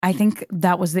I think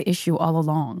that was the issue all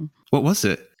along. What was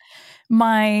it?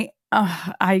 You'd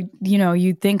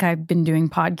think I've been doing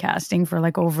podcasting for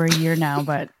like over a year now,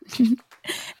 but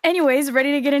anyways,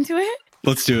 ready to get into it?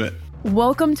 Let's do it.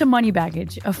 Welcome to Money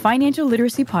Baggage, a financial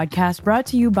literacy podcast brought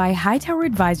to you by Hightower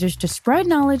Advisors to spread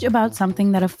knowledge about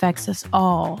something that affects us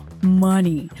all,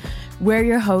 money. We're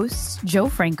your hosts, Joe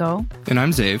Franco. And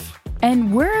I'm Xavier.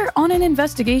 And we're on an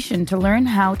investigation to learn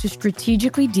how to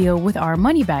strategically deal with our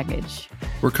money baggage.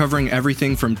 We're covering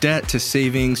everything from debt to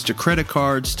savings to credit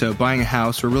cards to buying a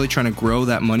house. We're really trying to grow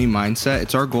that money mindset.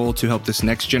 It's our goal to help this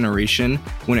next generation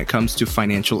when it comes to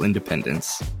financial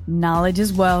independence. Knowledge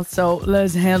is wealth, so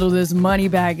let's handle this money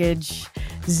baggage.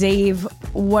 Xavier,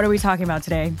 what are we talking about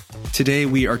today? Today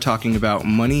we are talking about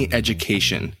money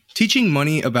education. Teaching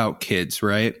money about kids,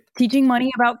 right? Teaching money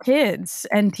about kids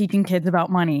and teaching kids about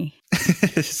money.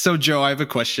 So, Joe, I have a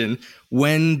question.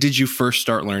 When did you first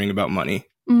start learning about money?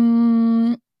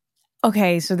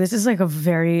 Okay, so this is like a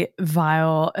very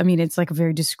it's like a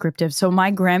very descriptive. So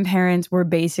my grandparents were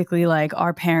basically like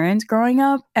our parents growing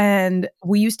up, and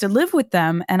we used to live with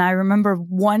them. And I remember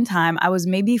one time I was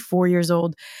maybe 4 years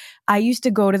old. I used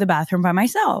to go to the bathroom by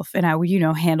myself and I would,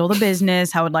 handle the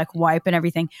business. I would like wipe and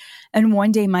everything. And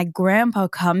one day my grandpa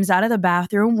comes out of the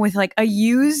bathroom with like a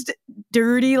used,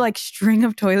 dirty like string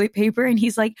of toilet paper. And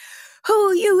he's like,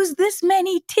 who used this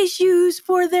many tissues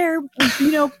for their,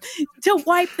 to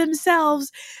wipe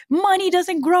themselves? Money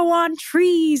doesn't grow on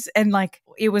trees. And like,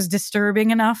 it was disturbing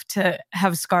enough to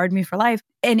have scarred me for life.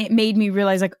 And it made me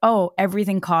realize like, oh,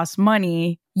 everything costs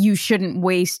money. You shouldn't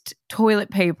waste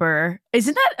toilet paper.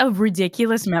 Isn't that a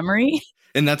ridiculous memory?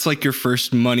 And that's like your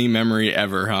first money memory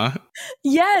ever, huh?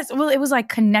 Yes. Well, it was like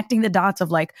connecting the dots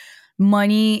of like,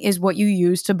 money is what you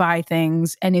use to buy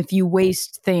things. And if you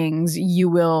waste things, you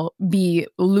will be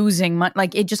losing money.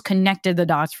 Like it just connected the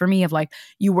dots for me of like,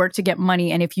 you work to get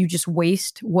money. And if you just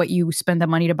waste what you spend the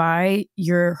money to buy,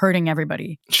 you're hurting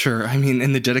everybody. Sure. I mean,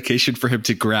 and the dedication for him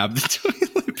to grab the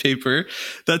toilet paper,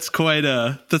 that's quite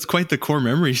the core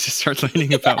memories to start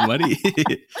learning about money.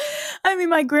 I mean,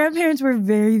 my grandparents were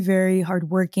very, very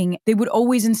hardworking. They would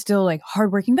always instill like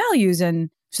hardworking values. And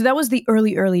so that was the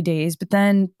early days. But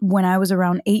then when I was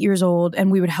around 8 years old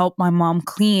and we would help my mom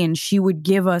clean, she would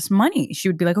give us money. She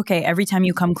would be like, okay, every time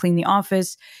you come clean the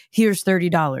office, here's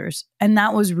 $30. And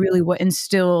that was really what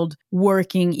instilled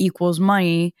working equals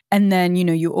money. And then,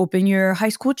 you open your high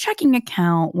school checking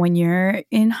account when you're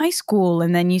in high school,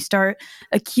 and then you start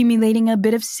accumulating a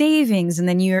bit of savings. And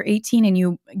then you're 18 and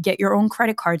you get your own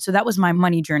credit card. So that was my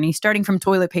money journey, starting from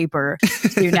toilet paper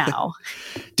to now.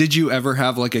 Did you ever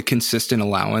have like a consistent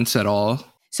allowance at all?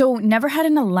 So never had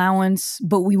an allowance,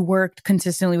 but we worked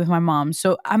consistently with my mom.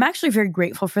 So I'm actually very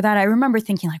grateful for that. I remember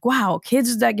thinking like, wow,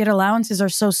 kids that get allowances are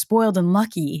so spoiled and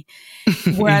lucky.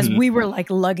 Whereas we were like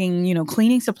lugging,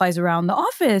 cleaning supplies around the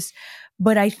office.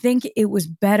 But I think it was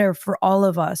better for all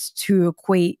of us to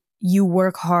equate you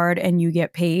work hard and you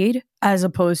get paid as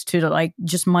opposed to like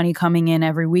just money coming in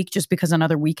every week just because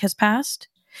another week has passed.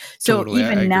 So Totally,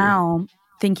 even now,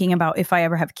 thinking about if I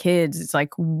ever have kids, it's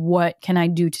like, what can I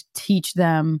do to teach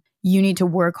them? You need to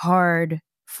work hard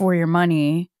for your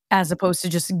money as opposed to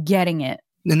just getting it.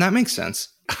 And that makes sense.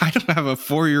 I don't have a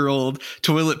 4-year-old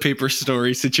toilet paper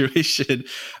story situation.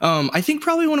 I think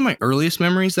probably one of my earliest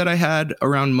memories that I had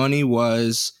around money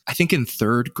was, I think in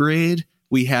 3rd grade,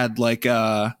 we had like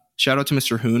shout out to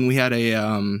Mr. Hoon. We had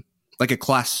a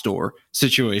class store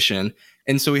situation.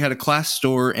 And so we had a class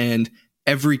store and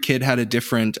every kid had a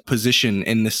different position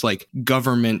in this like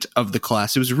government of the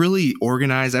class. It was really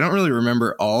organized. I don't really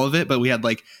remember all of it, but we had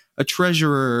like a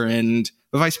treasurer and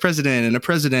a vice president and a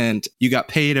president. You got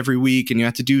paid every week and you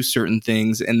had to do certain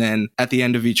things. And then at the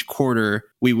end of each quarter,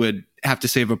 we would have to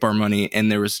save up our money.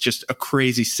 And there was just a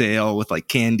crazy sale with like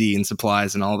candy and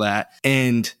supplies and all that.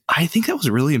 And I think that was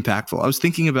really impactful. I was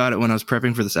thinking about it when I was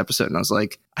prepping for this episode. And I was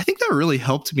like, I think that really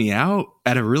helped me out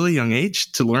at a really young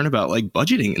age to learn about like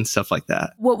budgeting and stuff like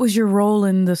that. What was your role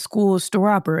in the school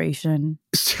store operation?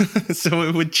 So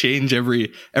it would change every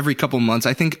couple months.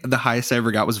 I think the highest I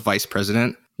ever got was vice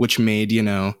president, which made,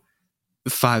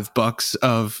 $5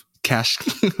 of cash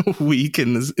a week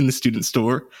in the student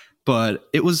store. But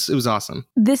it was awesome.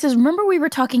 Remember we were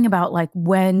talking about like,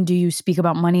 when do you speak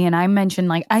about money? And I mentioned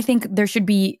like, I think there should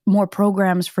be more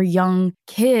programs for young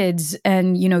kids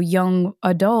and, young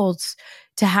adults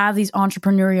to have these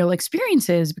entrepreneurial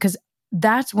experiences, because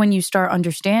that's when you start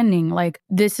understanding like,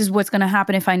 this is what's going to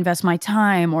happen if I invest my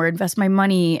time or invest my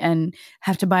money and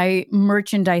have to buy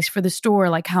merchandise for the store.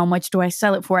 Like, how much do I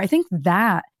sell it for? I think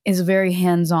that is very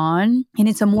hands-on and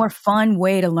it's a more fun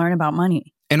way to learn about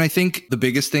money. And I think the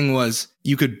biggest thing was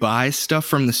you could buy stuff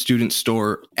from the student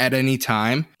store at any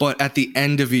time, but at the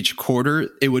end of each quarter,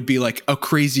 it would be like a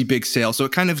crazy big sale. So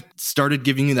it kind of started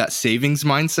giving you that savings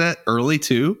mindset early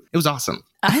too. It was awesome.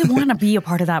 I want to be a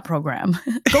part of that program.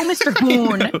 Go, Mr.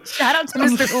 Hoon. Shout out to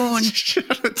Mr. Hoon.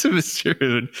 Shout out to Mr.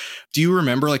 Hoon. Do you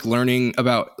remember like learning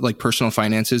about like personal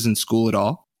finances in school at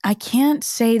all? I can't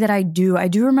say that I do. I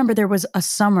do remember there was a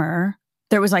summer.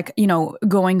 There was like,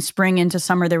 going spring into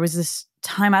summer, there was this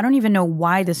time, I don't even know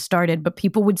why this started, but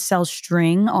people would sell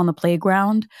string on the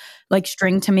playground, like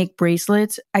string to make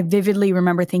bracelets. I vividly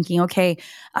remember thinking, okay,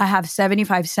 I have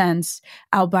 75 cents.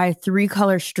 I'll buy 3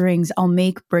 color strings. I'll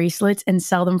make bracelets and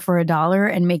sell them for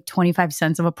 $1 and make 25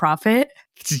 cents of a profit.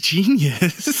 It's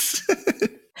genius.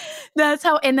 That's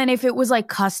how, and then if it was like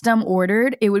custom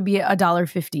ordered, it would be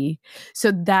 $1.50.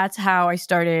 So that's how I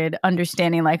started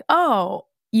understanding like, oh,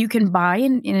 you can buy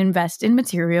and invest in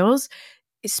materials,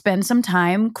 spend some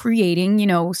time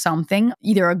creating, something,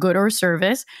 either a good or a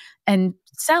service, and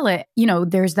sell it.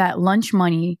 There's that lunch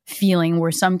money feeling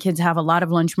where some kids have a lot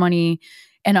of lunch money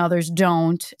and others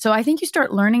don't. So I think you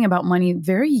start learning about money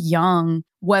very young,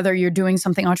 whether you're doing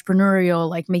something entrepreneurial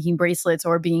like making bracelets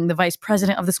or being the vice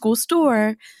president of the school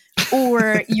store,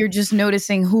 or you're just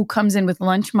noticing who comes in with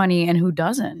lunch money and who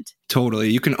doesn't. Totally.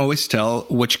 You can always tell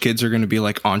which kids are going to be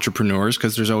like entrepreneurs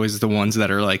because there's always the ones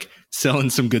that are like selling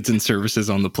some goods and services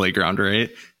on the playground, right?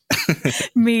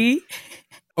 Me.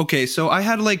 Okay, so I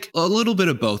had like a little bit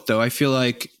of both, though. I feel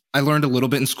like I learned a little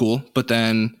bit in school, but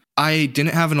then I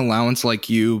didn't have an allowance like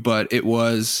you, but it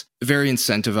was very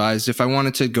incentivized. If I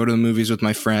wanted to go to the movies with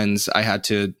my friends, I had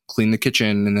to clean the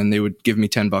kitchen and then they would give me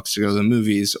 $10 to go to the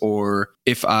movies. Or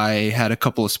if I had a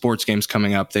couple of sports games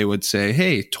coming up, they would say,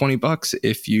 hey, $20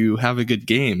 if you have a good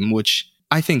game, which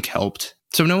I think helped.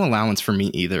 So no allowance for me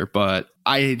either, but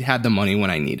I had the money when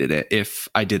I needed it if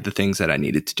I did the things that I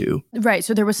needed to do. Right.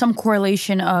 So there was some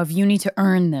correlation of you need to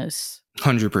earn this.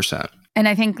 100%. And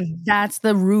I think that's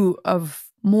the root of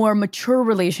more mature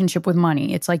relationship with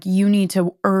money. It's like you need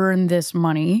to earn this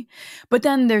money. But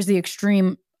then there's the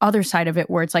extreme other side of it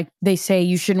where it's like they say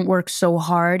you shouldn't work so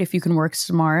hard if you can work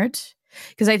smart.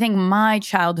 Because I think my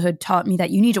childhood taught me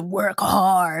that you need to work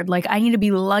hard. Like I need to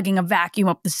be lugging a vacuum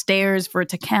up the stairs for it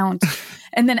to count.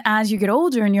 And then as you get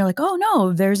older and you're like, oh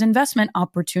no, there's investment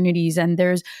opportunities and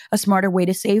there's a smarter way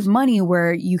to save money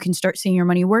where you can start seeing your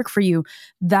money work for you.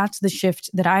 That's the shift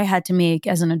that I had to make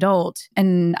as an adult.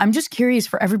 And I'm just curious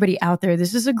for everybody out there,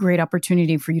 this is a great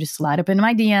opportunity for you to slide up into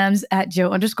my DMs at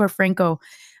Joe_Franco.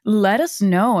 Let us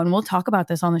know, and we'll talk about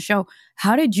this on the show.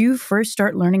 How did you first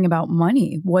start learning about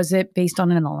money? Was it based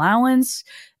on an allowance?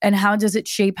 And how does it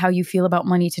shape how you feel about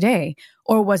money today?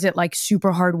 Or was it like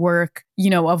super hard work,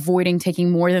 avoiding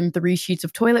taking more than 3 sheets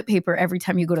of toilet paper every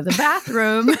time you go to the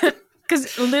bathroom?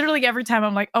 Because literally every time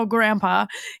I'm like, oh, grandpa,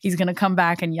 he's going to come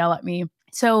back and yell at me.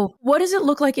 So what does it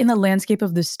look like in the landscape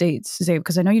of the states, Zabe?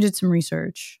 Because I know you did some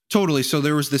research. Totally. So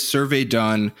there was this survey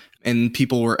done and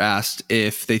people were asked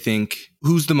if they think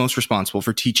who's the most responsible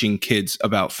for teaching kids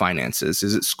about finances.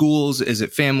 Is it schools? Is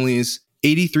it families?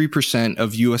 83%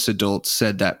 of U.S. adults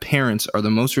said that parents are the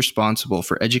most responsible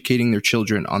for educating their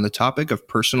children on the topic of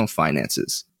personal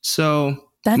finances. So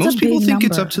that's most people think number.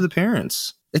 It's up to the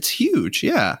parents. It's huge.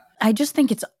 Yeah. I just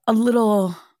think it's a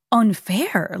little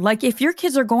unfair. Like if your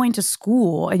kids are going to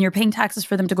school and you're paying taxes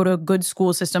for them to go to a good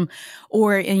school system,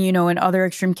 or in other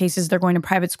extreme cases, they're going to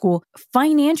private school,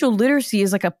 financial literacy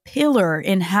is like a pillar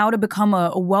in how to become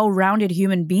a well-rounded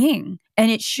human being.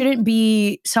 And it shouldn't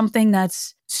be something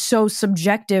that's so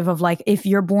subjective of like, if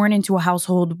you're born into a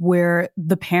household where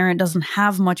the parent doesn't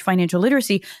have much financial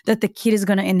literacy, that the kid is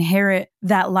going to inherit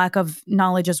that lack of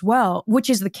knowledge as well, which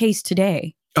is the case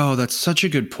today. Oh, that's such a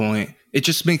good point. It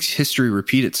just makes history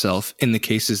repeat itself in the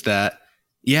cases that,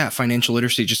 financial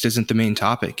literacy just isn't the main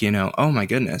topic, Oh my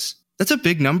goodness. That's a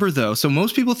big number though. So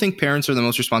most people think parents are the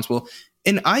most responsible.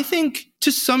 And I think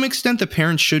to some extent the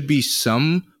parents should be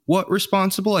somewhat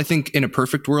responsible. I think in a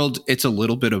perfect world, it's a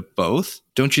little bit of both.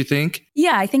 Don't you think?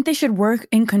 Yeah, I think they should work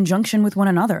in conjunction with one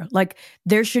another. Like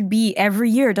there should be every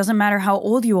year, it doesn't matter how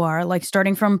old you are, like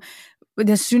starting from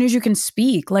as soon as you can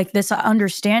speak, like this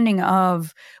understanding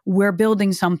of we're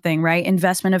building something, right?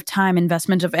 Investment of time,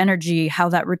 investment of energy, how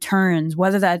that returns,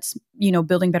 whether that's,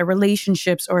 building better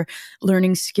relationships or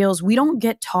learning skills. We don't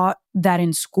get taught that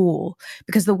in school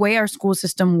because the way our school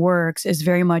system works is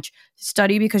very much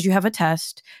study because you have a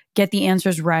test, get the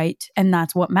answers right, and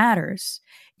that's what matters.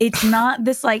 It's not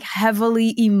this like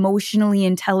heavily emotionally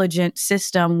intelligent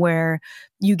system where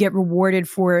you get rewarded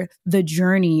for the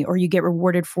journey or you get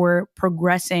rewarded for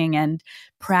progressing and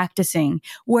practicing.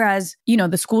 Whereas,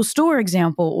 the school store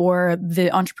example or the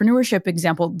entrepreneurship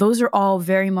example, those are all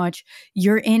very much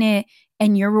you're in it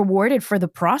and you're rewarded for the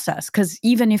process. Because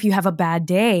even if you have a bad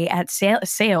day at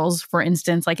sales, for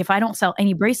instance, like if I don't sell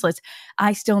any bracelets,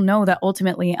 I still know that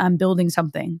ultimately I'm building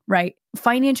something, right?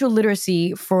 Financial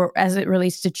literacy as it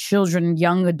relates to children,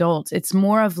 young adults, it's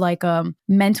more of like a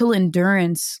mental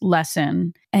endurance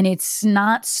lesson. And it's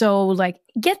not so like,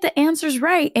 get the answers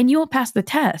right and you'll pass the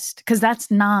test, because that's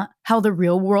not how the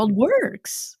real world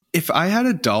works. If I had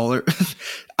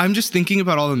 $1, I'm just thinking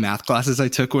about all the math classes I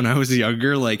took when I was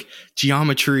younger, like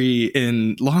geometry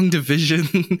and long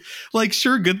division, like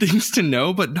sure, good things to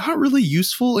know, but not really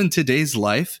useful in today's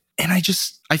life. And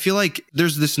I feel like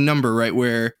there's this number, right,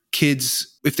 where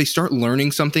kids, if they start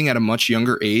learning something at a much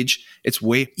younger age, it's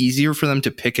way easier for them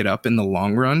to pick it up in the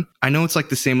long run. I know it's like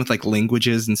the same with like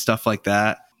languages and stuff like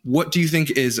that. What do you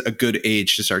think is a good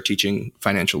age to start teaching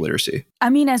financial literacy? I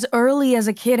mean, as early as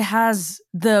a kid has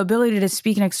the ability to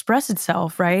speak and express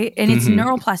itself, right? And it's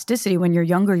neuroplasticity. When you're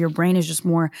younger, your brain is just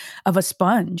more of a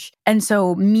sponge. And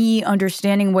so me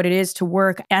understanding what it is to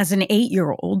work as an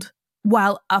 8-year-old,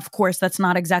 while of course that's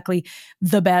not exactly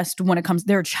the best when it comes,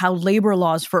 there are child labor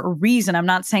laws for a reason. I'm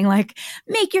not saying like,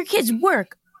 make your kids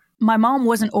work. My mom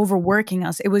wasn't overworking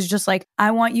us. It was just like, I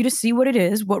want you to see what it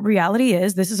is, what reality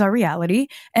is. This is our reality,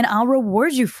 and I'll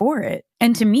reward you for it.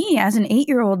 And to me, as an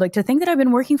 8-year-old, like to think that I've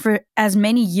been working for as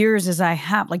many years as I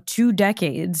have, like 2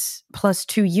 decades plus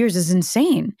 2 years, is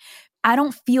insane. I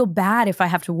don't feel bad if I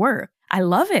have to work. I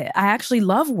love it. I actually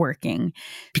love working.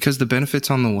 Because the benefit's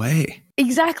on the way.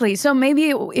 Exactly. So maybe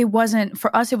it wasn't,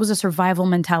 for us, it was a survival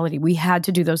mentality. We had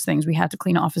to do those things. We had to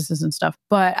clean offices and stuff.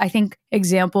 But I think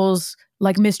examples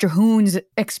like Mr. Hoon's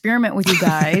experiment with you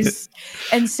guys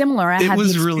and similar. It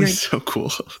was really so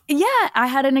cool. Yeah. I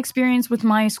had an experience with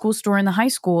my school store in the high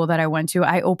school that I went to.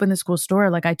 I opened the school store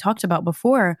like I talked about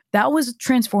before. That was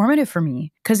transformative for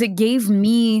me because it gave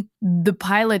me the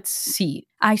pilot's seat.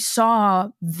 I saw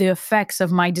the effects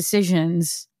of my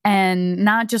decisions, and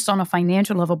not just on a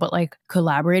financial level, but like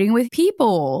collaborating with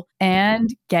people and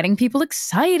getting people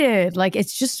excited. Like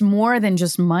it's just more than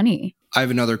just money. I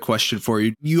have another question for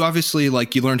you. You obviously,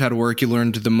 like, you learned how to work, you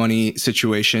learned the money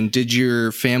situation. Did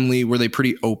your family, were they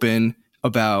pretty open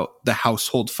about the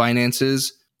household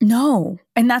finances? No.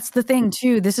 And that's the thing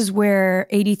too. This is where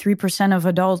 83% of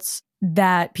adults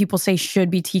that people say should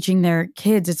be teaching their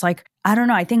kids. It's like, I don't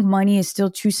know. I think money is still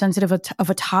too sensitive of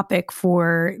a topic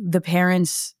for the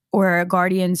parents or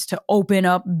guardians to open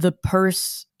up the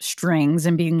purse strings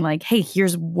and being like, hey,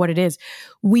 here's what it is.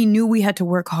 We knew we had to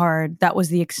work hard. That was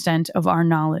the extent of our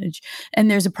knowledge.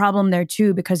 And there's a problem there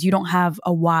too, because you don't have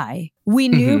a why. We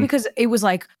knew because it was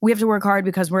like, we have to work hard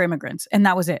because we're immigrants. And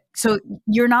that was it. So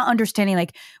you're not understanding,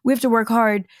 like, we have to work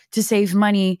hard to save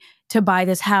money to buy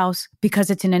this house because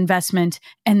it's an investment,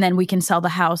 and then we can sell the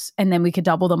house and then we could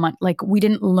double the money. Like, we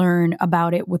didn't learn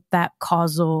about it with that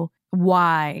causal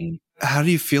why. How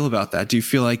do you feel about that? Do you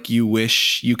feel like you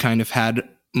wish you kind of had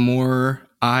more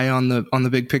eye on the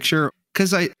big picture?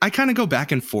 Because I kind of go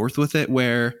back and forth with it,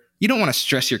 where you don't want to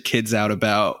stress your kids out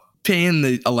about paying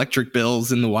the electric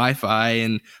bills and the Wi-Fi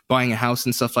and buying a house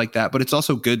and stuff like that. But it's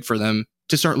also good for them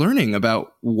to start learning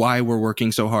about why we're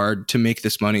working so hard to make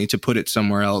this money, to put it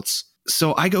somewhere else.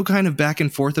 So I go kind of back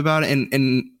and forth about it.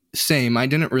 And same, they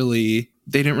didn't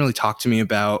really talk to me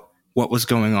about what was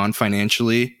going on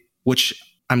financially, which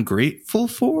I'm grateful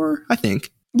for, I think.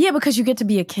 Yeah, because you get to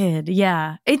be a kid.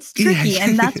 Yeah, it's tricky.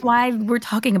 And that's why we're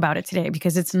talking about it today,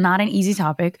 because it's not an easy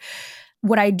topic.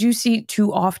 What I do see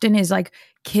too often is like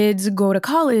kids go to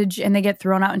college and they get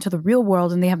thrown out into the real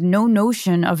world and they have no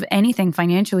notion of anything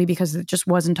financially because it just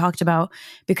wasn't talked about,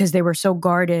 because they were so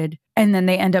guarded. And then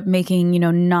they end up making,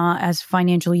 not as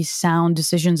financially sound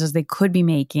decisions as they could be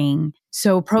making.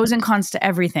 So pros and cons to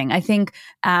everything. I think,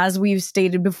 as we've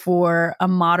stated before, a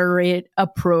moderate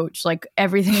approach, like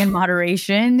everything in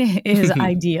moderation, is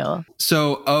ideal.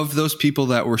 So of those people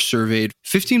that were surveyed,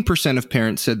 15% of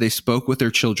parents said they spoke with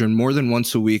their children more than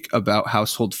once a week about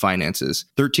household finances.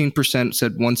 13%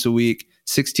 said once a week.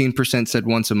 16% said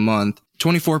once a month.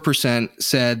 24%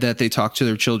 said that they talked to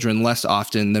their children less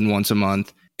often than once a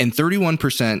month. And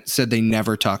 31% said they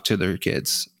never talked to their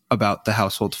kids about the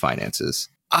household finances.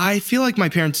 I feel like my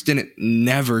parents didn't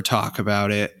never talk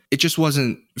about it. It just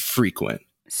wasn't frequent.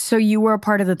 So you were a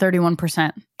part of the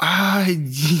 31%?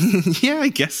 Yeah, I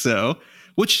guess so.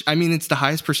 Which, I mean, it's the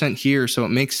highest percent here, so it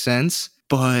makes sense.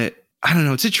 But I don't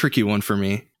know. It's a tricky one for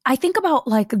me. I think about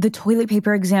like the toilet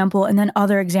paper example and then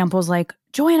other examples like,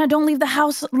 Joanna, don't leave the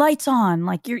house lights on.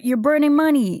 Like you're burning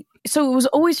money. So it was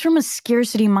always from a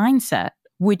scarcity mindset,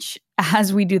 which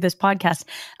as we do this podcast,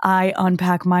 I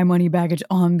unpack my money baggage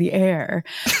on the air.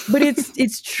 But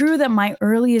it's true that my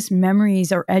earliest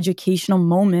memories or educational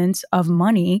moments of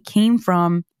money came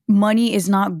from money is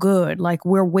not good. Like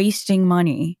we're wasting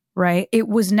money, right? It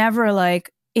was never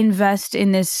like invest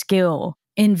in this skill,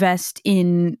 invest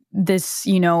in this,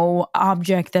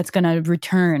 object that's going to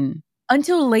return.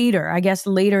 Until later, I guess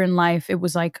later in life, it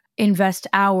was like invest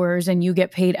hours and you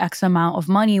get paid X amount of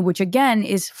money, which again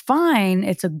is fine.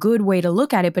 It's a good way to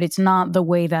look at it, but it's not the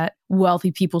way that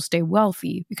wealthy people stay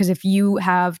wealthy. Because if you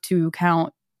have to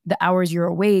count the hours you're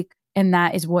awake and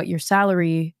that is what your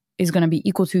salary is going to be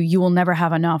equal to, you will never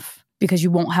have enough because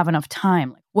you won't have enough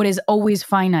time. What is always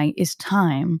finite is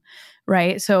time.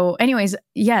 Right. So anyways,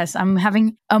 yes, I'm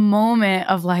having a moment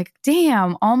of like,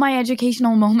 damn, all my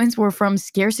educational moments were from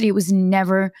scarcity. It was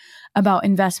never about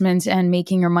investments and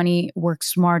making your money work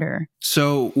smarter.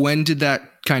 So when did that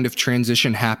kind of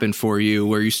transition happen for you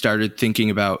where you started thinking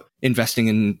about investing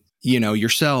in,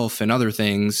 yourself and other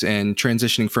things and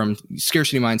transitioning from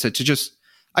scarcity mindset to just,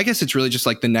 I guess it's really just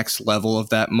like the next level of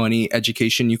that money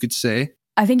education, you could say?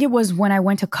 I think it was when I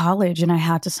went to college and I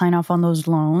had to sign off on those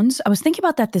loans. I was thinking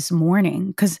about that this morning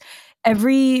because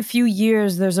every few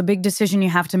years there's a big decision you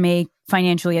have to make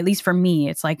financially, at least for me.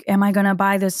 It's like, am I going to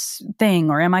buy this thing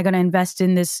or am I going to invest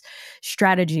in this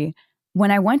strategy?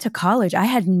 When I went to college, I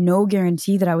had no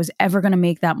guarantee that I was ever going to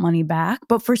make that money back.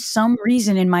 But for some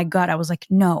reason in my gut, I was like,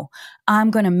 no,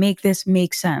 I'm going to make this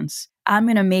make sense. I'm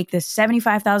going to make this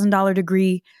 $75,000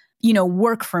 degree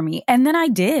work for me. And then I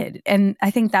did. And I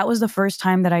think that was the first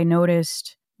time that I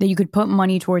noticed that you could put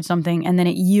money towards something and then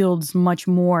it yields much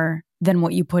more than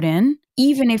what you put in,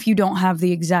 even if you don't have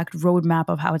the exact roadmap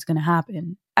of how it's going to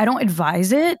happen. I don't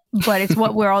advise it, but it's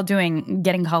what we're all doing,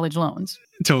 getting college loans.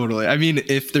 Totally. I mean,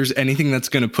 if there's anything that's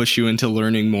going to push you into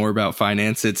learning more about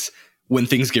finance, it's when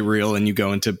things get real and you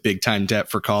go into big time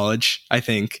debt for college. I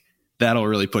think that'll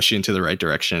really push you into the right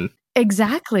direction.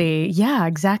 Exactly. Yeah,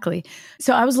 exactly.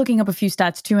 So I was looking up a few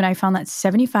stats too, and I found that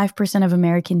 75% of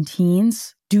American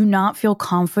teens do not feel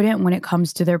confident when it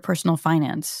comes to their personal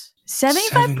finance.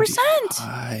 75%.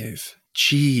 75.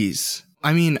 Jeez.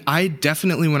 I mean, I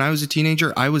definitely, when I was a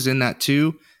teenager, I was in that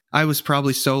too. I was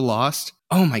probably so lost.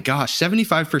 Oh my gosh,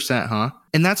 75%, huh?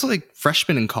 And that's like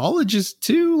freshmen in colleges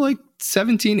too, like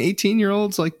 17,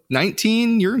 18-year-olds, like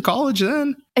 19, you're in college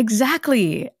then.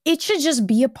 Exactly. It should just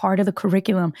be a part of the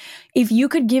curriculum. If you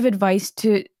could give advice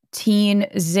to teen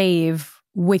Xavier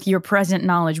with your present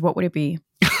knowledge, what would it be?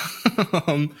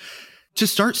 To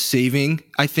start saving,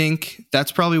 I think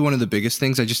that's probably one of the biggest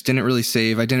things. I just didn't really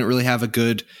save. I didn't really have a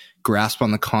good grasp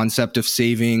on the concept of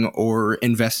saving or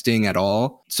investing at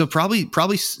all. So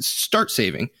probably start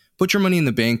saving. Put your money in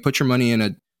the bank, put your money in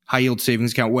a high yield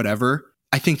savings account, whatever.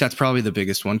 I think that's probably the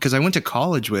biggest one because I went to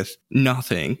college with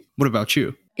nothing. What about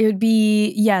you? It would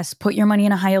be, yes, put your money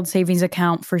in a high yield savings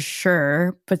account for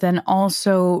sure, but then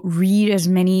also read as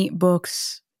many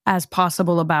books as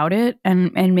possible about it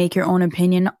and make your own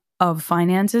opinion of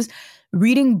finances.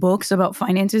 Reading books about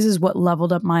finances is what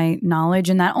leveled up my knowledge.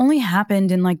 And that only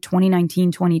happened in like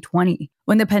 2019, 2020.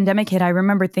 When the pandemic hit, I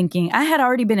remember thinking I had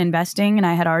already been investing and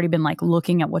I had already been like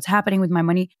looking at what's happening with my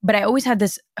money. But I always had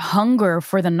this hunger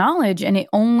for the knowledge. And it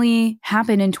only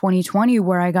happened in 2020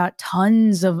 where I got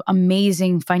tons of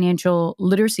amazing financial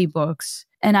literacy books.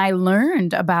 And I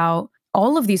learned about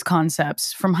all of these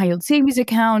concepts from high yield savings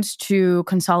accounts to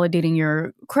consolidating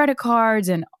your credit cards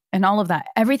and all of that.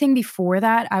 Everything before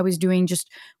that, I was doing just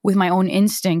with my own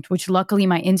instinct, which luckily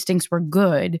my instincts were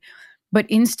good. But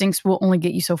instincts will only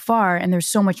get you so far. And there's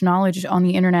so much knowledge on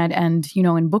the internet and,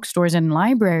 in bookstores and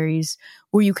libraries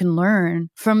where you can learn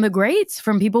from the greats,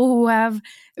 from people who have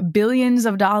billions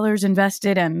of dollars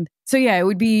invested. And so, yeah, it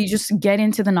would be just get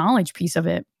into the knowledge piece of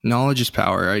it. Knowledge is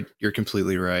power. You're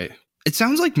completely right. It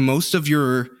sounds like most of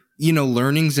your,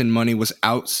 learnings in money was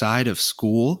outside of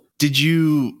school. Did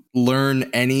you learn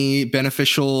any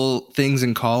beneficial things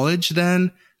in college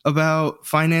then about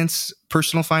finance,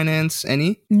 personal finance,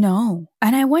 any? No.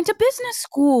 And I went to business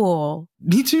school.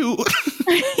 Me too.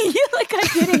 I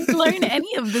didn't learn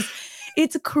any of this.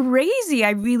 It's crazy.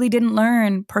 I really didn't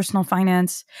learn personal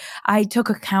finance. I took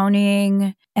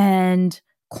accounting and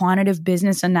quantitative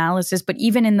business analysis, but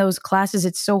even in those classes,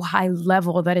 it's so high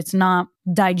level that it's not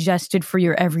digested for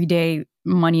your everyday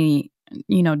money,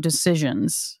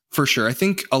 decisions. For sure. I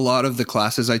think a lot of the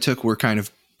classes I took were kind of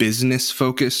business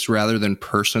focused rather than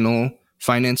personal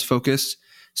finance focused.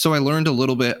 So I learned a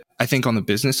little bit, I think, on the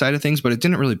business side of things, but it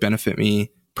didn't really benefit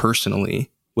me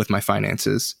personally with my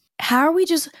finances. How are we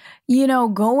just,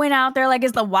 going out there like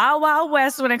it's the wild, wild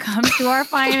west when it comes to our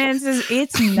finances?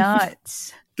 It's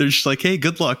nuts. They're just like, hey,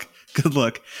 good luck. Good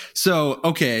luck. So,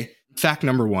 okay, fact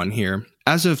number one here.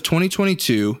 As of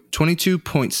 2022,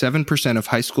 22.7% of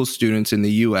high school students in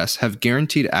the U.S. have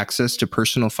guaranteed access to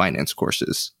personal finance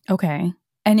courses. Okay.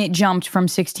 And it jumped from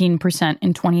 16%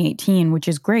 in 2018, which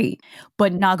is great,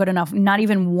 but not good enough. Not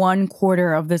even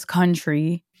 1/4 of this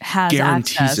country has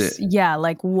Guarantees access. it. Yeah,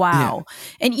 like, wow.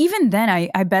 Yeah. And even then,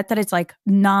 I bet that it's like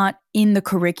not in the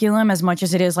curriculum as much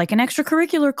as it is like an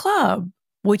extracurricular club,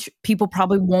 which people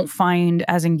probably won't find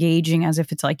as engaging as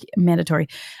if it's like mandatory.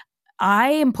 I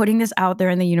am putting this out there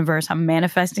in the universe. I'm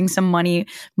manifesting some money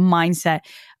mindset.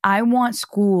 I want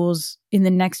schools in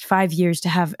the next 5 years to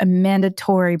have a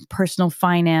mandatory personal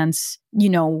finance,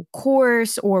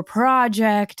 course or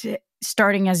project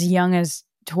starting as young as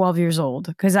 12 years old,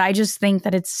 because I just think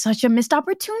that it's such a missed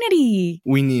opportunity.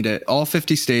 We need it. All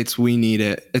 50 states, we need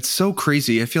it. It's so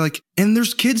crazy. I feel like, and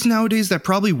there's kids nowadays that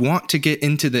probably want to get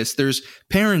into this. There's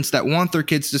parents that want their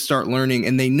kids to start learning,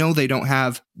 and they know they don't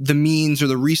have the means or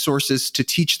the resources to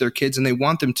teach their kids, and they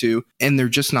want them to, and they're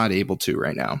just not able to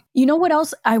right now. You know what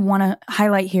else I want to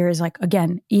highlight here is like,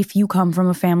 again, if you come from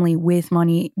a family with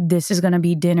money, this is going to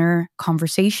be dinner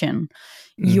conversation.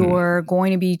 Mm-hmm. You're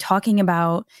going to be talking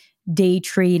about day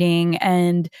trading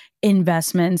and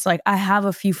investments. Like, I have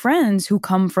a few friends who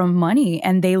come from money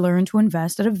and they learn to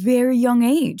invest at a very young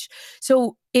age.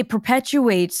 So it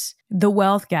perpetuates the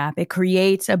wealth gap. It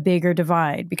creates a bigger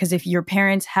divide, because if your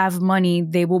parents have money,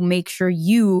 they will make sure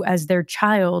you as their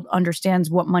child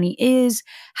understands what money is,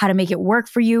 how to make it work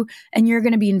for you. And you're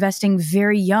going to be investing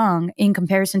very young in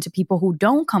comparison to people who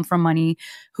don't come from money,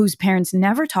 whose parents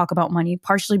never talk about money,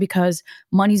 partially because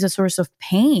money's a source of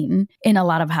pain in a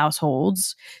lot of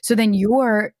households. So then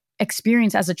your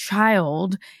experience as a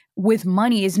child with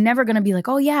money is never going to be like,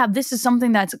 oh yeah, this is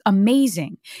something that's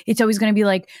amazing. It's always going to be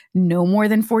like, no more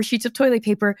than 4 sheets of toilet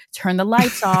paper, turn the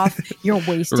lights off, you're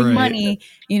wasting money,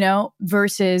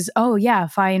 versus, oh yeah,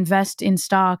 if I invest in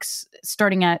stocks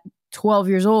starting at 12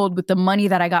 years old with the money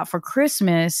that I got for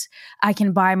Christmas, I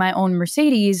can buy my own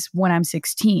Mercedes when I'm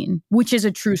 16, which is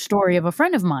a true story of a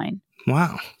friend of mine.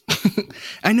 Wow.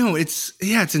 I know, it's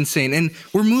insane. And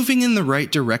we're moving in the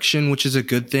right direction, which is a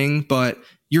good thing, but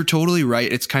you're totally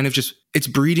right. It's kind of just, it's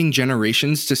breeding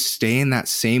generations to stay in that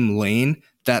same lane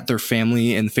that their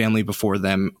family and family before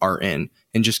them are in,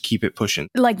 and just keep it pushing.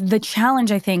 Like the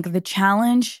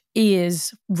challenge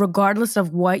is, regardless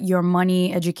of what your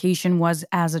money education was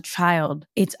as a child,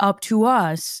 it's up to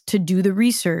us to do the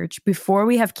research before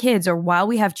we have kids or while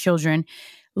we have children,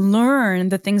 learn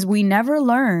the things we never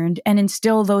learned and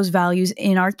instill those values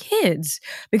in our kids.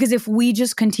 Because if we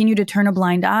just continue to turn a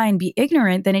blind eye and be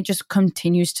ignorant, then it just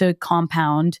continues to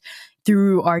compound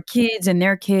through our kids and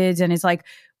their kids. And it's like,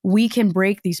 we can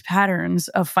break these patterns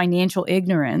of financial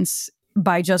ignorance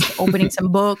by just opening some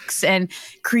books and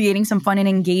creating some fun and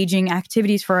engaging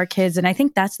activities for our kids. And I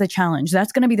think that's the challenge.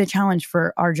 That's going to be the challenge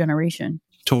for our generation.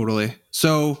 Totally.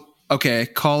 So, okay,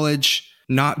 college,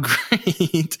 not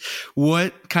great.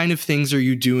 What kind of things are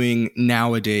you doing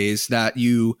nowadays that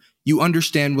you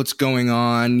understand what's going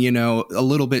on, a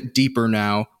little bit deeper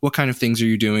now? What kind of things are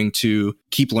you doing to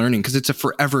keep learning? Because it's a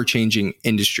forever changing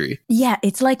industry. Yeah,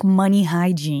 it's like money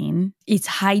hygiene. It's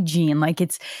hygiene. Like,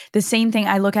 it's the same thing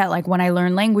I look at, like when I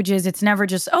learn languages, it's never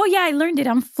just, oh yeah, I learned it,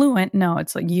 I'm fluent. No,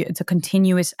 it's like it's a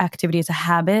continuous activity. It's a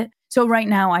habit. So right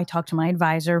now I talk to my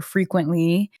advisor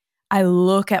frequently. I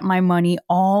look at my money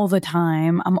all the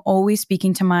time. I'm always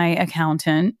speaking to my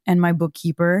accountant and my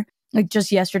bookkeeper. Like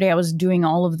just yesterday, I was doing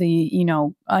all of the,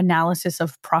 analysis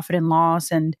of profit and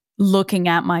loss and looking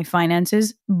at my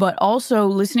finances, but also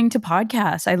listening to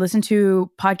podcasts. I listen to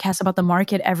podcasts about the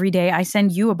market every day. I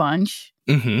send you a bunch.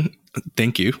 Mm-hmm.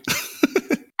 Thank you.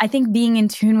 I think being in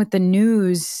tune with the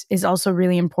news is also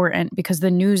really important, because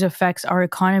the news affects our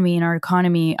economy, and our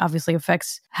economy obviously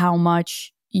affects how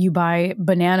much you buy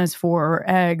bananas for or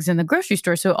eggs in the grocery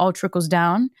store. So it all trickles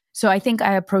down. So I think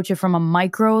I approach it from a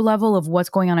micro level of what's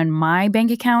going on in my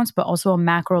bank accounts, but also a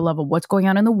macro level, what's going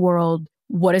on in the world.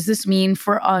 What does this mean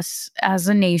for us as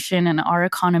a nation and our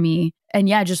economy? And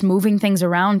yeah, just moving things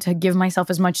around to give myself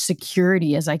as much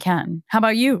security as I can. How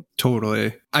about you?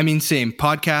 Totally. I mean, same.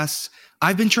 Podcasts.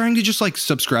 I've been trying to just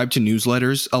subscribe to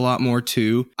newsletters a lot more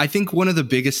too. I think one of the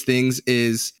biggest things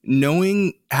is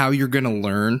knowing how you're going to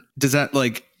learn. Does that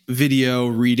video,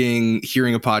 reading,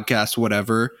 hearing a podcast,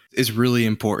 whatever, is really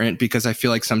important, because I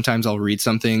feel like sometimes I'll read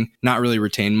something, not really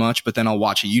retain much, but then I'll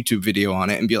watch a YouTube video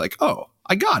on it and be like, oh,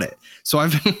 I got it. So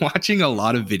I've been watching a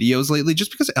lot of videos lately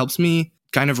just because it helps me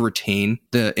kind of retain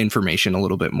the information a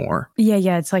little bit more.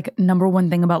 Yeah. It's like number one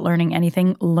thing about learning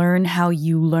anything, learn how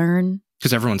you learn.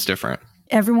 Because everyone's different.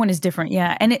 Everyone is different.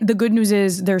 Yeah. And the good news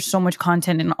is there's so much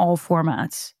content in all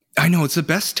formats. I know it's the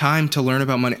best time to learn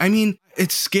about money. I mean,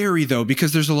 it's scary though,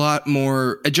 because there's a lot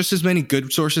more, just as many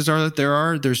good sources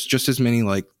there's just as many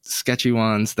like sketchy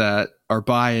ones that are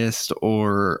biased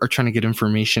or are trying to get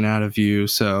information out of you.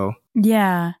 So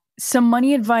yeah. Some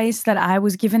money advice that I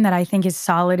was given that I think is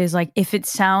solid is like, if it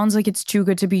sounds like it's too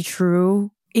good to be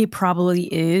true, it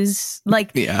probably is.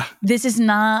 Like, yeah, this is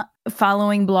not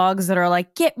following blogs that are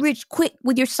like, get rich quick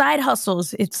with your side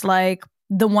hustles. It's like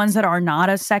the ones that are not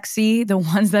as sexy, the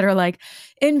ones that are like,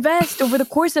 invest over the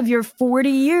course of your 40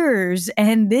 years.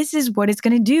 And this is what it's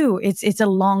going to do. It's a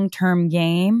long-term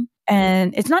game.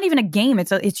 And it's not even a game.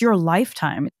 It's your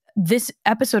lifetime. This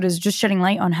episode is just shedding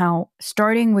light on how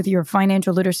starting with your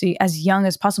financial literacy as young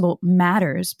as possible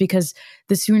matters, because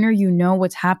the sooner you know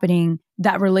what's happening,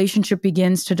 that relationship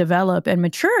begins to develop and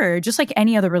mature, just like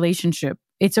any other relationship.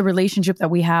 It's a relationship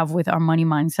that we have with our money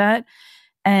mindset.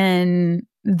 And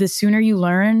the sooner you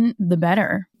learn, the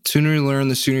better. Sooner you learn,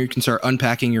 the sooner you can start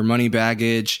unpacking your money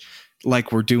baggage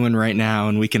like we're doing right now,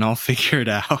 and we can all figure it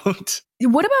out.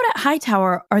 What about at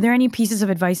Hightower? Are there any pieces of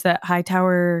advice that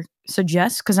Hightower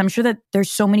suggests? Because I'm sure that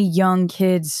there's so many young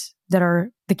kids that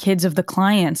are the kids of the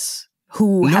clients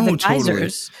who have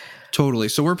advisors. Totally.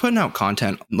 So we're putting out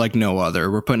content like no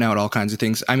other. We're putting out all kinds of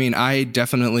things. I mean, I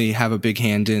definitely have a big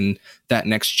hand in that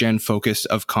next gen focus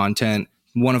of content.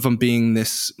 One of them being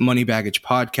this Money Baggage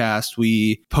podcast.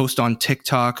 We post on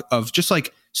TikTok of just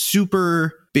like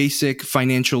super basic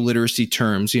financial literacy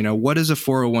terms. You know, what is a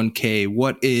 401k?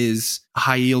 What is a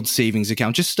high yield savings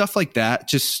account? Just stuff like that.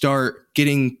 Just start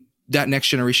getting that next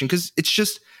generation, because it's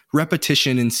just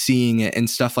repetition and seeing it and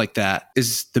stuff like that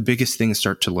is the biggest thing to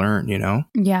start to learn, you know?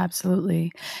 Yeah,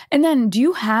 absolutely. And then do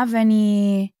you have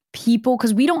any people,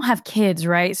 because we don't have kids,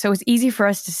 right? So it's easy for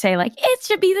us to say like, it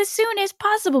should be the soonest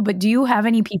possible. But do you have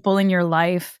any people in your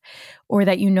life or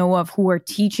that you know of who are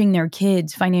teaching their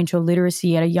kids financial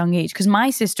literacy at a young age? Because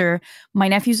my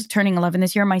nephew's turning 11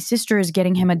 this year. My sister is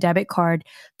getting him a debit card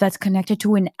that's connected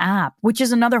to an app, which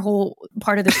is another whole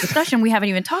part of this discussion we haven't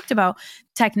even talked about.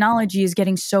 Technology is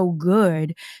getting so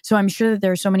good. So I'm sure that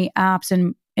there are so many apps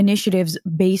and initiatives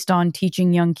based on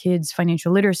teaching young kids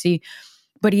financial literacy.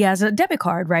 But he has a debit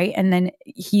card, right? And then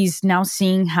he's now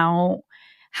seeing how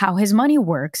his money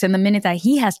works. And the minute that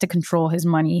he has to control his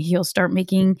money, he'll start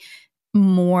making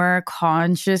more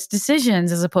conscious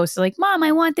decisions as opposed to like, Mom,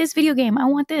 I want this video game. I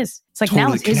want this. It's like totally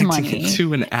now it's his money.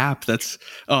 To an app.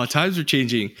 Times are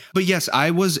changing. But yes,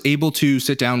 I was able to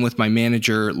sit down with my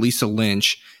manager, Lisa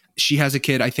Lynch. She has a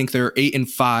kid. I think they're 8 and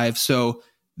 5. So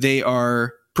they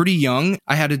are pretty young.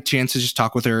 I had a chance to just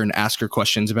talk with her and ask her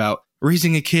questions about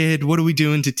raising a kid. What are we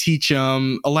doing to teach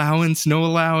them? Allowance, no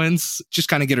allowance? Just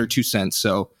kind of get her 2 cents.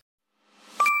 So.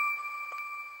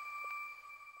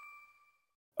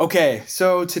 Okay,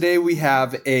 so today we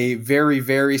have a very,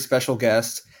 very special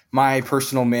guest, my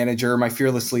personal manager, my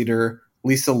fearless leader,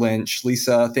 Lisa Lynch.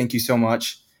 Lisa, thank you so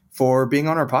much for being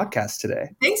on our podcast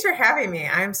today. Thanks for having me.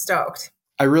 I'm stoked.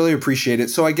 I really appreciate it.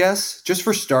 So I guess just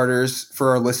for starters, for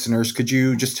our listeners, could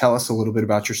you just tell us a little bit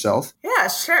about yourself? Yeah,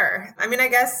 sure. I mean, I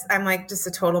guess I'm like just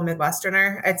a total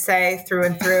Midwesterner, I'd say, through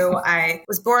and through. I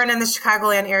was born in the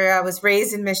Chicagoland area. I was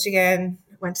raised in Michigan.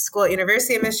 Went to school at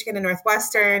University of Michigan and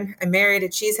Northwestern. I married a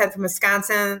cheesehead from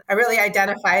Wisconsin. I really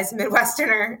identify as a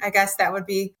Midwesterner. I guess that would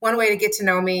be one way to get to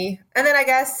know me. And then I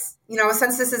guess,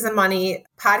 since this is a money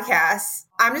podcast,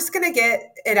 I'm just going to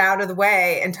get it out of the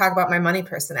way and talk about my money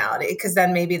personality, because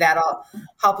then maybe that'll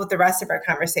help with the rest of our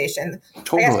conversation.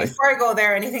 Totally. I guess before I go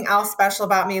there, anything else special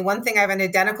about me? One thing, I have an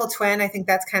identical twin. I think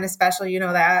that's kind of special. You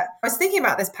know that. I was thinking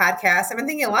about this podcast. I've been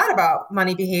thinking a lot about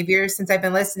money behaviors since I've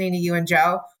been listening to you and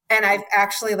Joe. And I've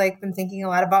actually been thinking a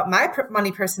lot about my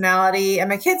money personality and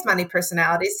my kids' money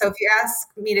personality. So if you ask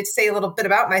me to say a little bit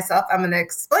about myself, I'm going to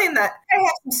explain that I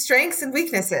have some strengths and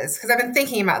weaknesses, because I've been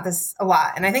thinking about this a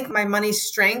lot. And I think my money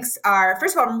strengths are,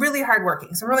 first of all, I'm really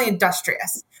hardworking. So I'm really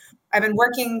industrious. I've been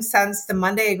working since the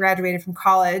Monday I graduated from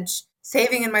college,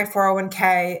 saving in my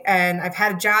 401k. And I've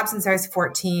had a job since I was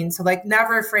 14. So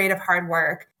never afraid of hard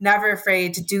work, never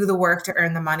afraid to do the work to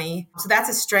earn the money. So that's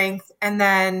a strength. And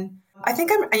then I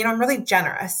think I'm really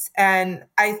generous. And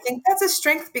I think that's a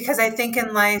strength, because I think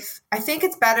in life, I think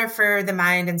it's better for the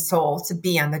mind and soul to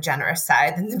be on the generous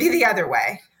side than to be the other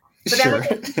way. But sure.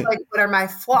 Then what are my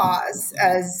flaws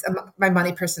as my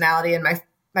money personality? And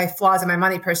my flaws in my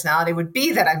money personality would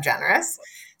be that I'm generous.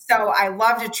 So I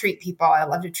love to treat people. I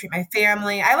love to treat my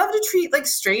family. I love to treat like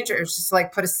strangers, just to,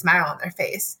 like put a smile on their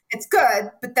face. It's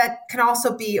good, but that can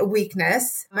also be a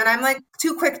weakness. And I'm like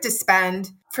too quick to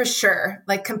spend for sure,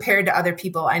 like compared to other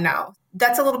people I know.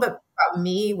 That's a little bit about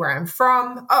me, where I'm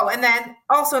from. Oh, and then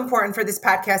also important for this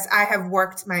podcast, I have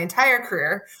worked my entire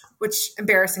career, which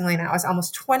embarrassingly now is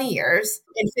almost 20 years,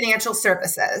 in financial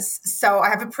services. So I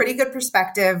have a pretty good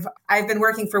perspective. I've been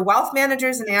working for wealth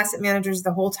managers and asset managers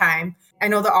the whole time. I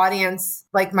know the audience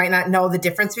like might not know the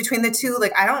difference between the two.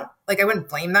 I wouldn't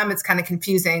blame them. It's kind of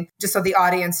confusing. Just so the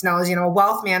audience knows, a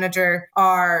wealth manager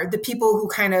are the people who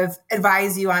kind of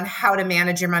advise you on how to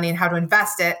manage your money and how to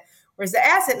invest it. Whereas the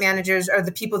asset managers are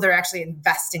the people that are actually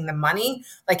investing the money.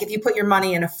 Like if you put your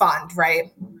money in a fund,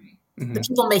 right? Mm-hmm. The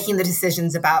people making the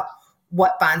decisions about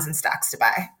what bonds and stocks to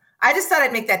buy. I just thought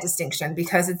I'd make that distinction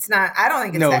because it's not, I don't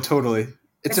think it's that. Totally.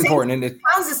 It's important. And it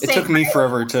took me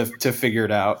forever to figure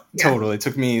it out. Yeah. Totally. It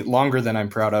took me longer than I'm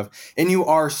proud of. And you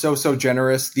are so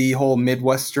generous. The whole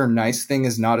Midwestern nice thing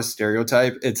is not a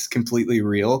stereotype. It's completely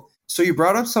real. So you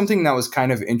brought up something that was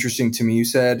kind of interesting to me. You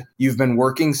said you've been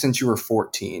working since you were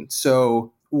 14.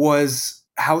 So was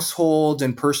household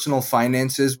and personal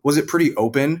finances, was it pretty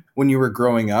open when you were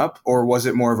growing up? Or was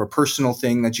it more of a personal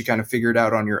thing that you kind of figured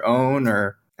out on your own?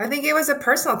 Or I think it was a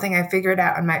personal thing I figured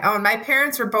out on my own. My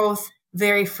parents were both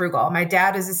very frugal. My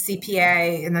dad is a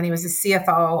CPA, and then he was a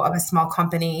CFO of a small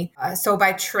company. So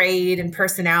by trade and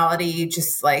personality,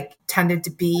 just like tended to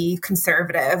be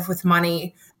conservative with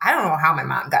money. I don't know how my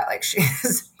mom got like she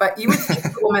is, but you would think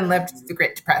the woman lived through the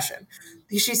Great Depression.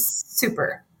 She's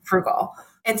super frugal.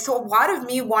 And so a lot of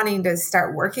me wanting to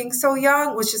start working so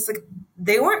young was just like,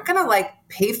 they weren't going to like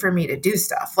pay for me to do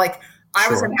stuff. Like I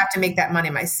was going to have to make that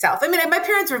money myself. I mean, my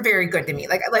parents were very good to me.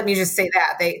 Like, let me just say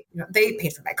that they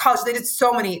paid for my college. They did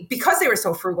so many, because they were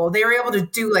so frugal, they were able to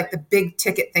do like the big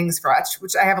ticket things for us,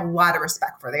 which I have a lot of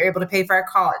respect for. They were able to pay for our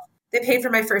college. They paid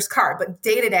for my first car, but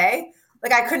day to day,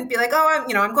 like I couldn't be like, oh, I'm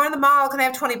going to the mall. Can I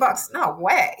have $20? No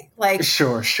way. Like,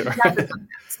 sure. So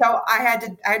I had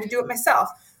to do it myself.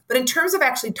 But in terms of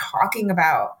actually talking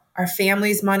about our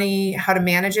family's money, how to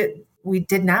manage it, we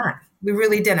did not. We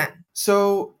really didn't.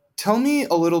 So tell me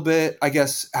a little bit, I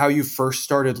guess, how you first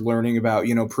started learning about,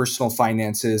 personal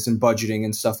finances and budgeting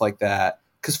and stuff like that.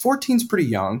 Because 14 is pretty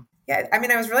young. Yeah. I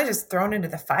mean, I was really just thrown into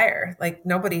the fire. Like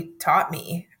nobody taught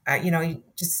me, it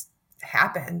just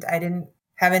happened. I didn't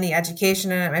have any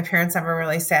education in it. My parents never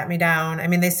really sat me down. I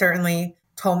mean, they certainly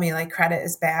told me like credit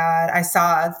is bad. I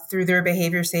saw through their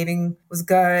behavior saving was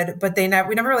good, but we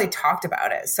never really talked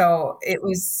about it. So it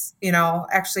was,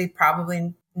 actually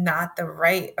probably not the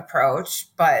right approach,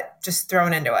 but just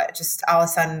thrown into it. Just all of a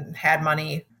sudden had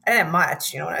money. I didn't have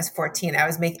much, when I was 14, I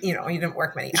was making, you didn't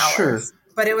work many hours, sure.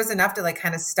 But it was enough to like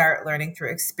kind of start learning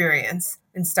through experience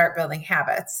and start building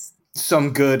habits.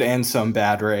 Some good and some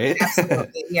bad, right?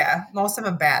 Absolutely. Yeah. Most of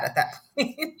them bad at that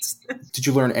point. Did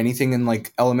you learn anything in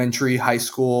like elementary, high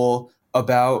school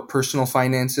about personal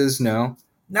finances? No?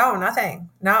 No, nothing.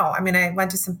 No. I mean, I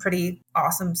went to some pretty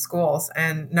awesome schools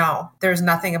and no, there's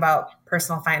nothing about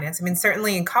personal finance. I mean,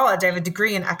 certainly in college, I have a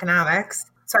degree in economics.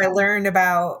 So I learned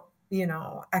about,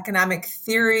 economic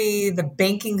theory, the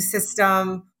banking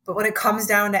system. But when it comes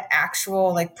down to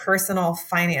actual like personal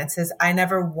finances, I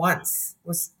never once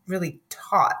was really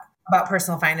taught about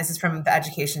personal finances from the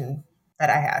education that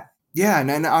I had. Yeah.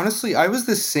 And honestly, I was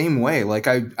the same way. Like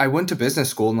I went to business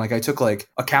school and like I took like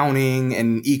accounting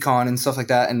and econ and stuff like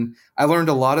that. And I learned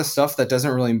a lot of stuff that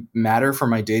doesn't really matter for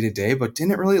my day to day, but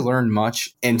didn't really learn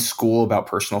much in school about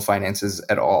personal finances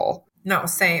at all. No,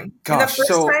 same. Gosh,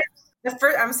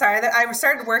 I'm sorry that I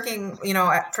started working,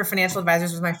 for financial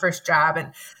advisors was my first job.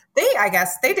 And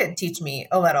they did teach me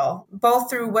a little, both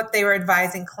through what they were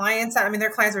advising clients on. I mean, their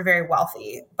clients were very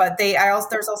wealthy, but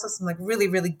there's also some like really,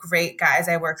 really great guys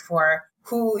I worked for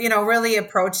who, really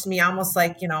approached me almost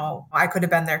like, I could have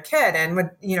been their kid and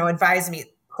would, advise me,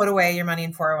 put away your money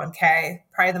in 401k.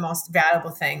 Probably the most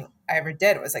valuable thing I ever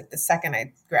did was like the second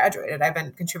I graduated, I've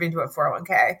been contributing to a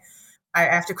 401k. I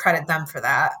have to credit them for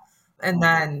that. And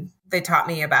then they taught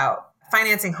me about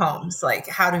financing homes, like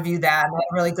how to view that, and a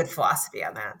really good philosophy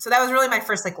on that. So that was really my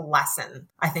first like lesson,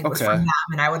 I think, was from them.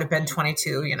 And I would have been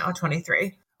 22,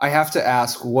 23. I have to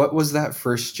ask, what was that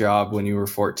first job when you were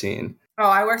 14? Oh,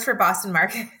 I worked for Boston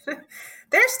Market.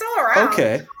 They're still around.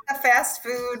 Okay. A fast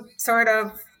food sort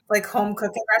of like home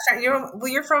cooking restaurant.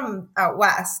 You're from out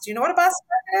west. Do you know what a Boston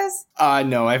Market is?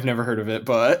 No, I've never heard of it,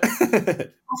 but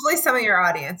hopefully some of your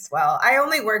audience will. I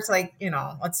only worked like,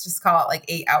 let's just call it like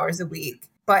 8 hours a week.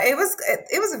 But it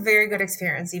was a very good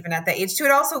experience even at that age too.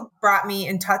 It also brought me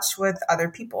in touch with other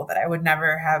people that I would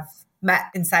never have met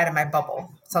inside of my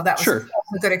bubble. So that was Sure.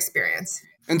 a good experience.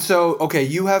 And so, okay,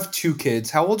 you have 2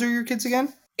 kids. How old are your kids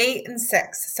again? 8 and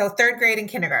 6. So third grade and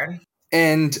kindergarten.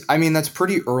 And I mean, that's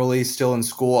pretty early still in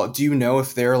school. Do you know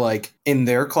if they're like in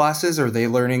their classes? Are they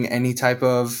learning any type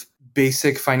of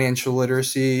basic financial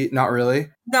literacy? Not really.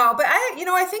 No, but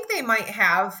I think they might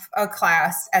have a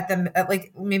class at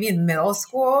like maybe in middle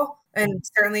school and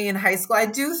certainly in high school. I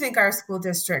do think our school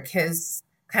district has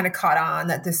kind of caught on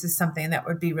that this is something that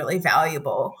would be really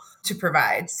valuable to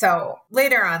provide. So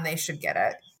later on, they should get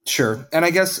it. Sure. And I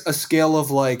guess a scale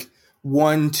of like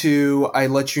 1 to I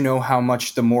let you know how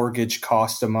much the mortgage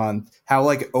costs a month. How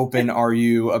like open are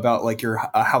you about like your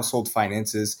household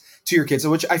finances to your kids?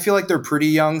 Which I feel like they're pretty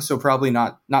young, so probably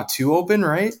not too open,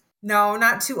 right? No,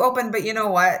 not too open. But you know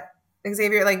what,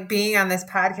 Xavier, like being on this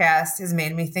podcast has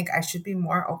made me think I should be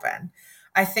more open.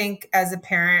 I think as a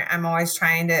parent, I'm always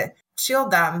trying to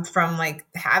shield them from like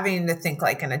having to think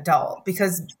like an adult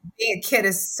because being a kid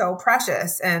is so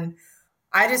precious. And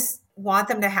I just want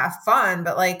them to have fun.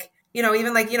 But like,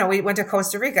 even like, we went to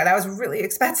Costa Rica. That was really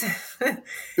expensive.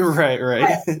 Right.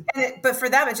 But for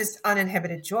them, it's just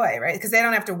uninhibited joy, right? Because they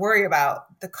don't have to worry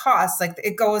about the cost. Like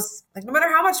it goes, like no matter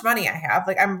how much money I have,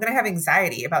 like I'm going to have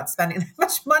anxiety about spending that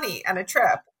much money on a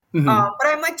trip. Mm-hmm. But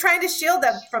I'm like trying to shield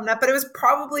them from that. But it was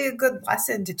probably a good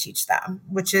lesson to teach them,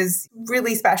 which is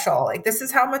really special. Like this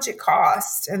is how much it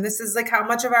costs. And this is like how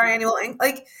much of our annual,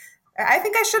 like I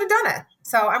think I should have done it.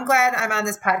 So I'm glad I'm on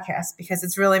this podcast because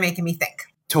it's really making me think.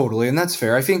 Totally. And that's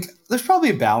fair. I think there's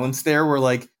probably a balance there where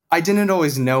like, I didn't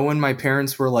always know when my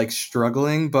parents were like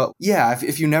struggling, but yeah,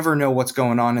 if you never know what's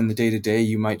going on in the day to day,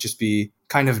 you might just be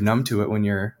kind of numb to it when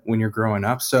you're growing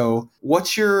up. So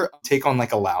what's your take on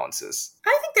like allowances?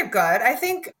 I think they're good. I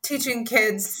think teaching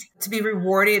kids to be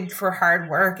rewarded for hard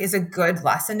work is a good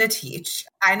lesson to teach.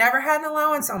 I never had an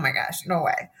allowance. Oh my gosh, no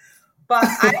way. But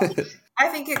I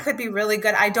think it could be really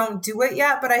good. I don't do it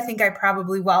yet, but I think I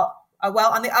probably will.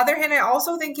 Well, on the other hand, I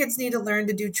also think kids need to learn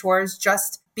to do chores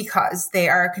just because they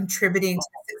are contributing to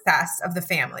the success of the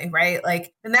family, right?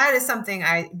 Like, and that is something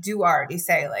I do already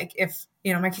say, like, if,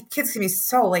 my kids can be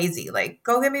so lazy, like,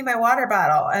 go get me my water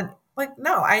bottle. And like,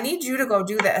 no, I need you to go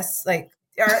do this. Like,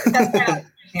 or that's kind of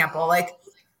an example, like,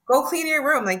 go clean your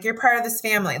room. Like you're part of this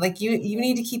family. Like you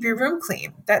need to keep your room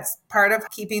clean. That's part of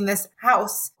keeping this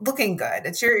house looking good.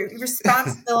 It's your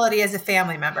responsibility as a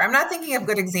family member. I'm not thinking of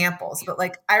good examples, but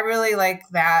like, I really like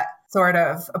that sort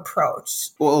of approach.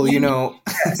 Well,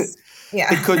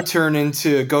 yeah. It could turn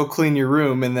into go clean your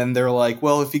room. And then they're like,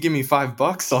 well, if you give me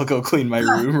 $5, I'll go clean my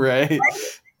room. Right.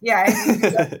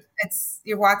 Yeah.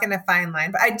 You're walking a fine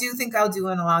line, but I do think I'll do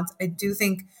an allowance. I do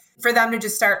think for them to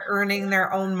just start earning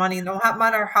their own money, no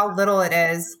matter how little it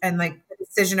is, and like the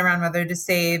decision around whether to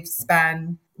save,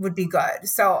 spend would be good.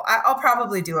 So I'll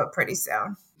probably do it pretty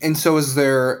soon. And so is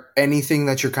there anything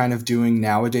that you're kind of doing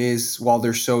nowadays while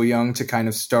they're so young to kind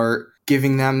of start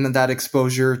giving them that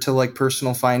exposure to like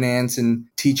personal finance and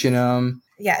teaching them?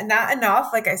 Yeah, not enough.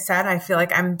 Like I said, I feel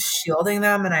like I'm shielding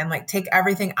them and I'm like, take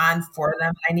everything on for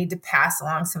them. I need to pass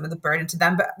along some of the burden to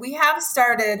them. But we have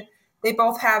started. They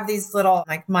both have these little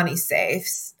like money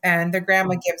safes and their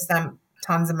grandma gives them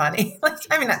tons of money. Like,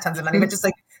 I mean, not tons of money, but just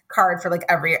like card for like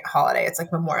every holiday. It's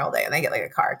like Memorial Day and they get like a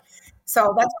card.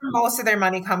 So that's where most of their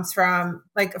money comes from,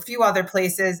 like a few other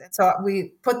places. So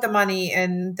we put the money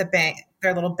in the bank,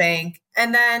 their little bank.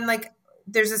 And then like,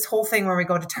 there's this whole thing where we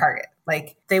go to Target,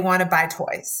 like they want to buy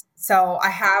toys. So I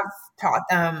have taught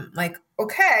them like,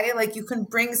 okay, like you can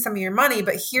bring some of your money,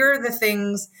 but here are the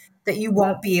things that you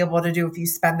won't be able to do if you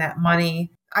spend that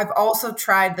money. I've also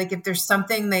tried, like, if there's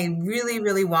something they really,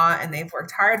 really want and they've worked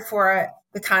hard for it,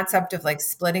 the concept of like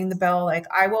splitting the bill, like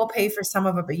I will pay for some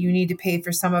of it, but you need to pay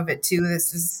for some of it too.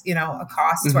 This is, a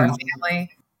cost to our family.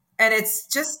 And it's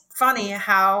just funny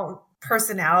how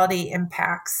personality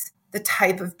impacts the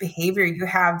type of behavior you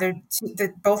have. They're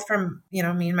both from, me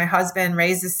and my husband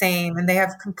raised the same and they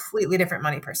have completely different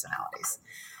money personalities.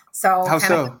 So how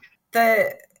so?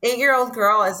 The 8-year-old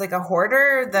girl is like a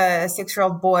hoarder. The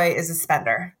 6-year-old boy is a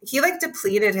spender. He like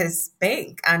depleted his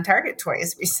bank on Target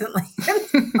toys recently.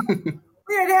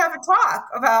 We had to have a talk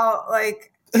about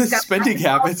like spending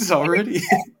habits already.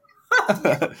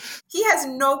 He has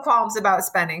no qualms about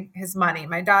spending his money.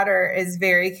 My daughter is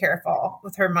very careful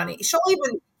with her money. She'll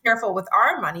even be careful with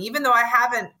our money, even though I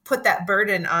haven't put that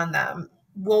burden on them.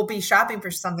 We'll be shopping for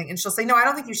something and she'll say, no, I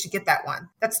don't think you should get that one.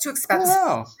 That's too expensive.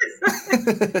 Wow.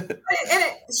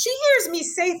 She hears me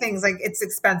say things like it's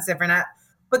expensive or not,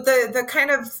 but the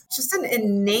kind of just an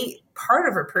innate part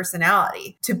of her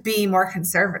personality to be more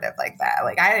conservative like that.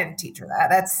 Like I didn't teach her that.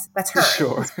 That's her.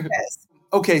 Sure.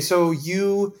 Okay. So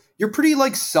you're you're pretty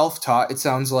like self-taught. It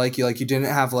sounds like you didn't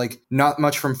have like not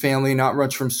much from family, not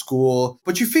much from school,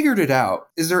 but you figured it out.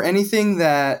 Is there anything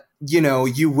that,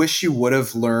 you wish you would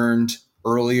have learned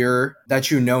earlier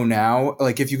that you know now?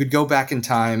 Like if you could go back in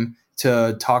time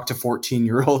to talk to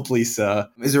 14-year-old Lisa,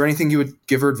 is there anything you would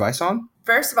give her advice on?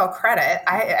 First of all, credit.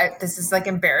 I this is like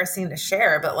embarrassing to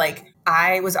share, but like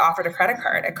I was offered a credit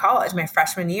card at college my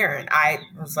freshman year, and I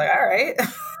was like, all right.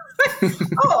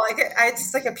 I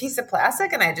just like a piece of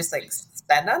plastic and I just like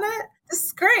spend on it. This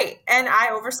is great. And I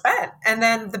overspent. And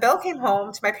then the bill came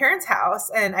home to my parents' house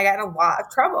and I got in a lot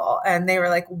of trouble. And they were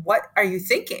like, what are you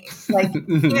thinking? Like,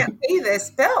 you can't pay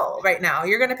this bill right now.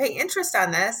 You're going to pay interest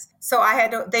on this. So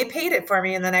they paid it for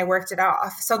me and then I worked it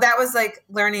off. So that was like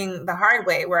learning the hard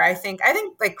way, where I think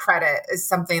like credit is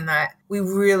something that we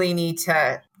really need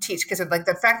to teach, because like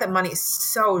the fact that money is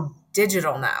so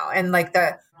digital now and like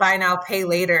the buy now, pay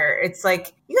later, it's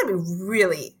like, you gotta be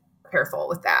really careful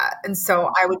with that. And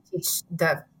so I would teach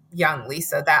the young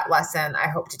Lisa that lesson. I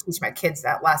hope to teach my kids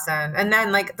that lesson. And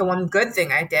then like the one good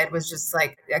thing I did was just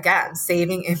like, again,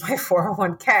 saving in my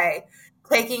 401k,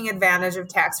 taking advantage of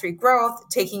tax-free growth,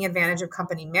 taking advantage of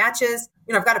company matches.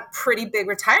 I've got a pretty big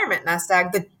retirement nest egg,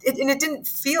 but it didn't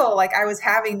feel like I was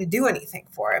having to do anything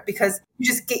for it, because you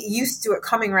just get used to it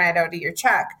coming right out of your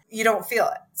check. You don't feel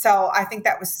it. So I think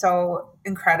that was so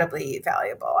incredibly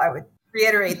valuable. I would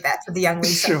reiterate that to the young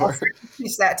Lisa. Sure.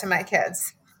 Teach that to my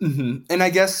kids. Mm-hmm. And I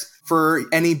guess for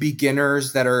any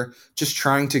beginners that are just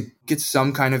trying to get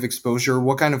some kind of exposure,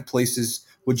 what kind of places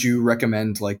would you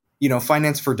recommend? Like,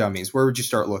 Finance for Dummies, where would you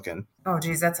start looking? Oh,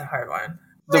 geez, that's a hard one.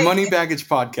 The Money Baggage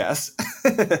Podcast.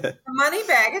 The Money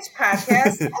Baggage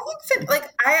Podcast.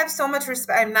 I have so much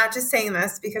respect. I'm not just saying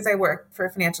this because I work for a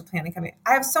financial planning company.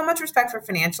 I have so much respect for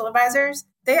financial advisors.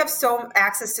 They have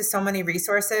access to so many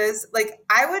resources. Like,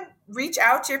 I would reach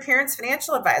out to your parents'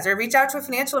 financial advisor, reach out to a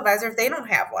financial advisor if they don't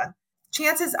have one.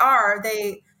 Chances are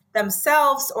they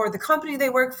themselves or the company they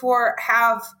work for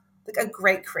have like a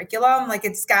great curriculum. Like,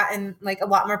 it's gotten like a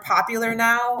lot more popular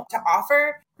now to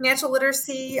offer financial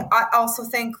literacy. I also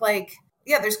think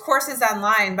there's courses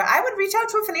online, but I would reach out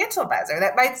to a financial advisor.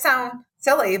 That might sound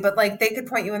silly, but like they could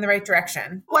point you in the right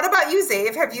direction. What about you,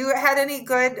 Xavier? Have you had any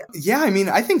good? Yeah,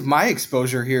 I think my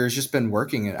exposure here has just been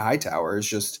working at Hightower. It's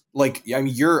just like,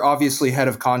 you're obviously head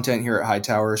of content here at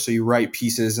Hightower, so you write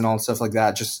pieces and all stuff like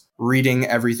that. Just reading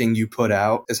everything you put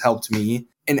out has helped me.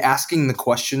 And asking the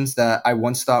questions that I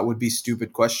once thought would be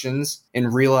stupid questions,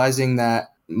 and realizing that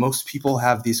most people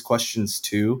have these questions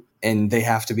too, and they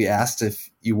have to be asked if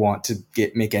you want to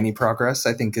make any progress,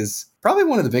 I think is probably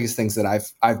one of the biggest things that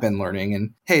I've been learning.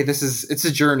 And hey, it's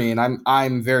a journey, and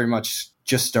I'm very much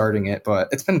just starting it, but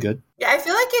it's been good. Yeah, I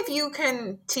feel like if you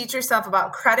can teach yourself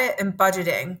about credit and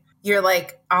budgeting, you're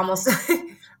like almost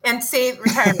and save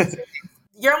retirement savings.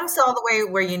 You're almost all the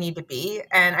way where you need to be.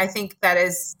 And I think that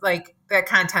is like, that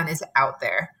content is out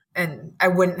there. And I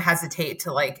wouldn't hesitate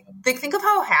to like, think of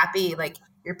how happy like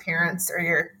your parents or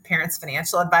your parents'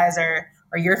 financial advisor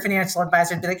or your financial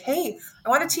advisor would be like, hey, I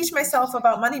want to teach myself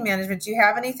about money management. Do you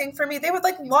have anything for me? They would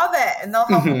like love it. And they'll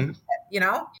help you with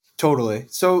it, Totally.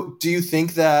 So do you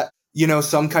think that,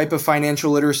 some type of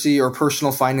financial literacy or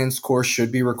personal finance course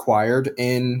should be required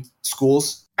in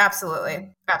schools?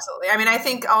 Absolutely. Absolutely. I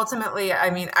think ultimately,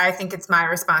 I think it's my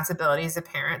responsibility as a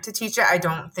parent to teach it. I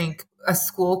don't think a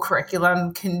school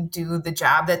curriculum can do the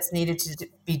job that's needed to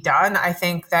be done. I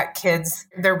think that kids,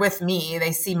 they're with me.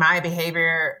 They see my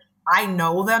behavior. I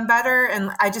know them better.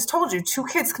 And I just told you, 2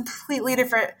 kids, completely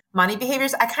different money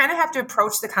behaviors. I kind of have to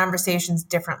approach the conversations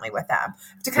differently with them,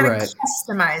 to kind of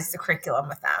customize the curriculum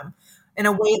with them in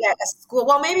a way that a school,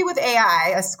 well, maybe with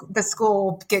AI, the school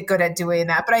will get good at doing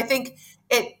that. But I think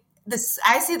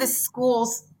I see the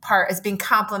school's part as being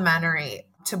complementary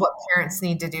to what parents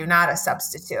need to do, not a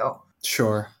substitute.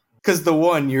 Sure. Because the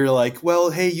one, you're like,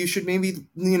 well, hey, you should maybe,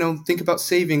 think about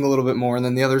saving a little bit more. And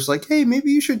then the other's like, hey,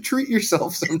 maybe you should treat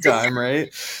yourself sometime, right?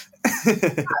 It's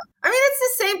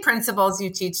the same principles you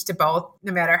teach to both,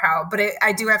 no matter how. But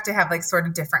I do have to have like sort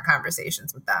of different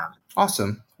conversations with them.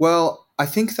 Awesome. Well, I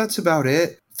think that's about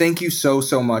it. Thank you so,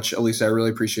 so much, Elisa. I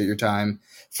really appreciate your time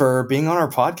for being on our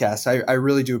podcast. I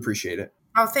really do appreciate it.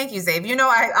 Oh, thank you, Xavier.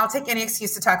 I'll take any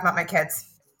excuse to talk about my kids.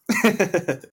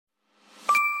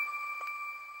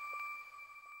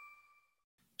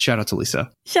 Shout out to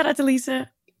Lisa. Shout out to Lisa.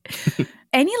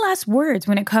 Any last words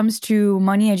when it comes to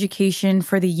money education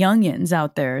for the youngins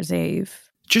out there, Xav?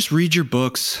 Just read your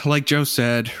books. Like Joe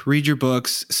said, read your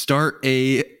books. Start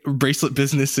a bracelet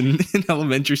business in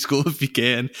elementary school if you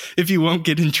can, if you won't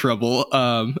get in trouble.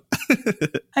 I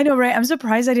know, right? I'm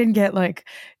surprised I didn't get like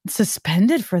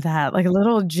suspended for that. Like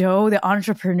little Joe, the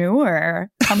entrepreneur,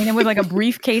 coming in with like a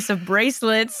briefcase of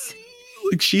bracelets.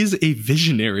 Like, she's a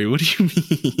visionary. What do you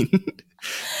mean?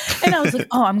 And I was like,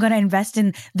 oh, I'm going to invest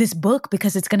in this book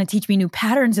because it's going to teach me new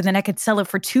patterns and then I could sell it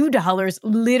for $2.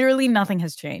 Literally nothing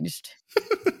has changed.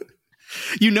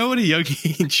 You know, at a young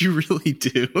age, you really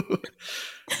do.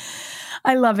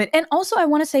 I love it. And also, I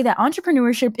want to say that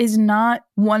entrepreneurship is not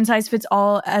one size fits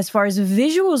all as far as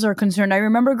visuals are concerned. I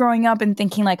remember growing up and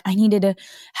thinking like I needed to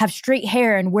have straight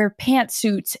hair and wear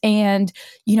pantsuits and,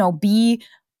 you know, be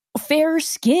fair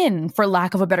skin, for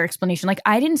lack of a better explanation. Like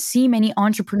I didn't see many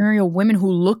entrepreneurial women who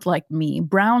looked like me,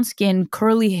 brown skin,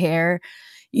 curly hair,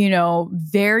 you know,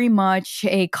 very much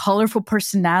a colorful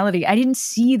personality. I didn't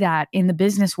see that in the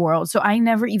business world. So I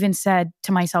never even said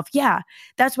to myself, yeah,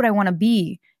 that's what I want to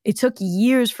be. It took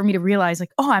years for me to realize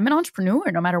like, oh, I'm an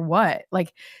entrepreneur no matter what.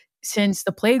 Like since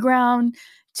the playground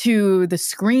to the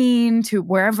screen to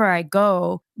wherever I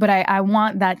go. But I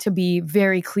want that to be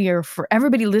very clear for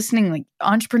everybody listening. Like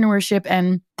entrepreneurship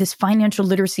and this financial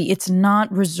literacy, it's not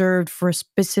reserved for a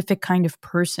specific kind of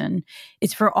person.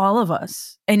 It's for all of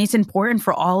us. And it's important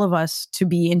for all of us to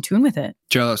be in tune with it.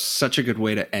 Joe, that's such a good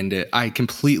way to end it. I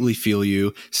completely feel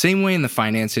you. Same way in the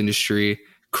finance industry.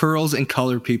 Curls and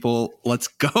color people. Let's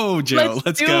go, Joe.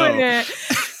 Let's go. It.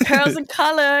 Curls and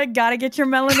color. Gotta get your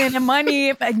melanin and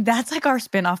money. That's like our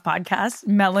spin-off podcast,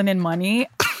 Melanin Money.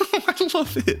 I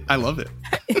love it. I love it.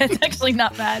 It's actually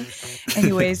not bad.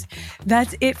 Anyways,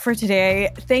 that's it for today.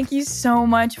 Thank you so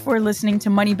much for listening to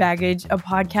Money Baggage, a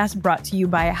podcast brought to you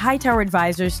by Hightower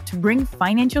Advisors to bring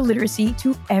financial literacy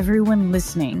to everyone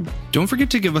listening. Don't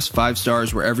forget to give us 5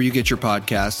 stars wherever you get your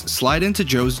podcasts. Slide into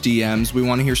Joe's DMs. We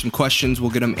want to hear some questions. We'll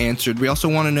get them answered. We also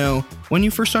want to know when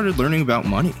you first started learning about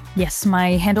money. Yes,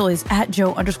 my handle is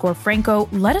 @Joe_Franco.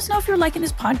 Let us know if you're liking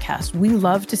this podcast. We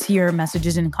love to see your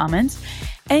messages and comments.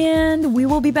 And we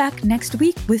will be back next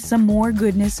week with some more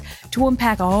goodness to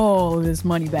unpack all this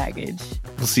money baggage.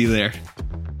 We'll see you there.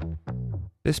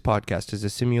 This podcast is a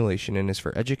simulation and is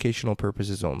for educational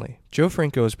purposes only. Joe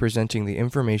Franco is presenting the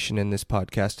information in this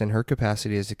podcast in her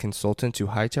capacity as a consultant to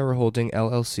Hightower Holding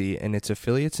LLC and its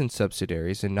affiliates and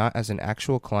subsidiaries, and not as an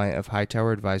actual client of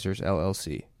Hightower Advisors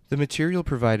LLC. The material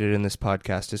provided in this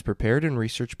podcast is prepared and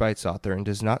researched by its author and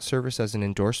does not serve as an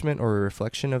endorsement or a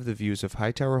reflection of the views of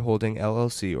Hightower Holding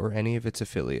LLC or any of its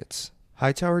affiliates.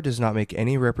 Hightower does not make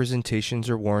any representations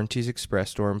or warranties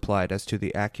expressed or implied as to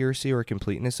the accuracy or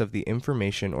completeness of the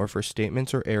information or for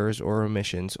statements or errors or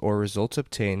omissions or results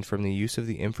obtained from the use of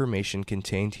the information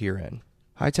contained herein.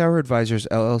 Hightower Advisors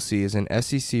LLC is an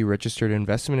SEC-registered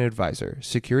investment advisor.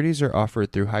 Securities are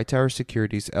offered through Hightower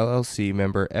Securities LLC,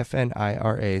 member FINRA/SIPC.